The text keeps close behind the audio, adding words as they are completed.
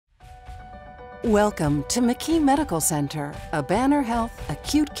Welcome to McKee Medical Center, a Banner Health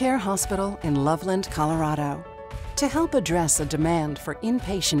acute care hospital in Loveland, Colorado. To help address a demand for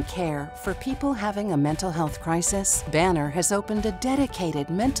inpatient care for people having a mental health crisis, Banner has opened a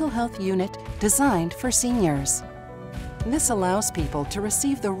dedicated mental health unit designed for seniors. This allows people to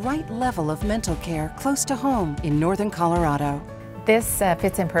receive the right level of mental care close to home in northern Colorado. This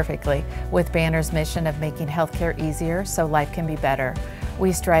fits in perfectly with Banner's mission of making healthcare easier so life can be better.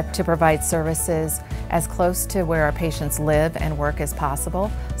 We strive to provide services as close to where our patients live and work as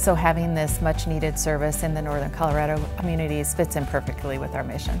possible, so having this much needed service in the northern Colorado communities fits in perfectly with our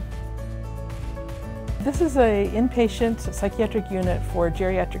mission. This is an inpatient psychiatric unit for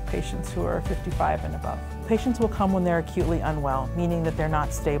geriatric patients who are 55 and above. Patients will come when they're acutely unwell, meaning that they're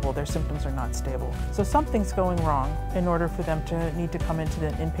not stable, their symptoms are not stable. So something's going wrong in order for them to need to come into the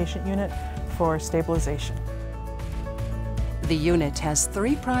inpatient unit for stabilization. The unit has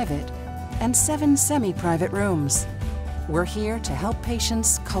 3 private and 7 semi-private rooms. We're here to help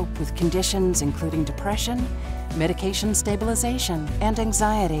patients cope with conditions including depression, medication stabilization, and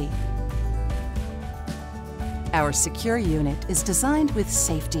anxiety. Our secure unit is designed with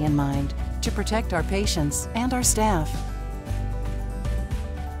safety in mind to protect our patients and our staff.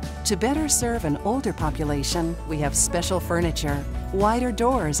 To better serve an older population, we have special furniture, wider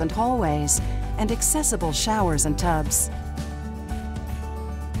doors and hallways, and accessible showers and tubs.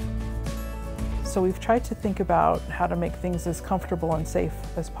 So we've tried to think about how to make things as comfortable and safe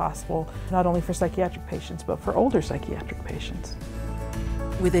as possible, not only for psychiatric patients, but for older psychiatric patients.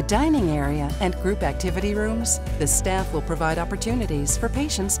 With a dining area and group activity rooms, the staff will provide opportunities for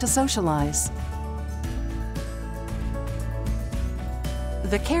patients to socialize.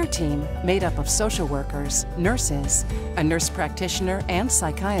 The care team, made up of social workers, nurses, a nurse practitioner, and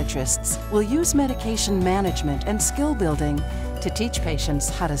psychiatrists, will use medication management and skill building to teach patients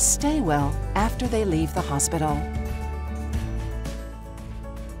how to stay well after they leave the hospital.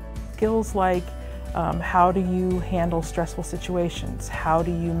 Skills like how do you handle stressful situations? How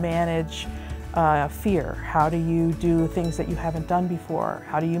do you manage fear? How do you do things that you haven't done before?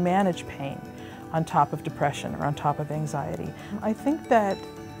 How do you manage pain on top of depression or on top of anxiety? I think that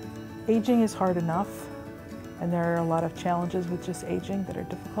aging is hard enough, and there are a lot of challenges with just aging that are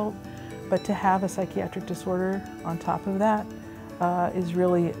difficult, but to have a psychiatric disorder on top of that is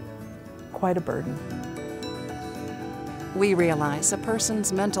really quite a burden. We realize a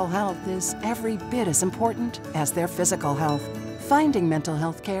person's mental health is every bit as important as their physical health. Finding mental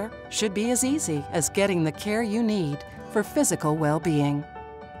health care should be as easy as getting the care you need for physical well-being.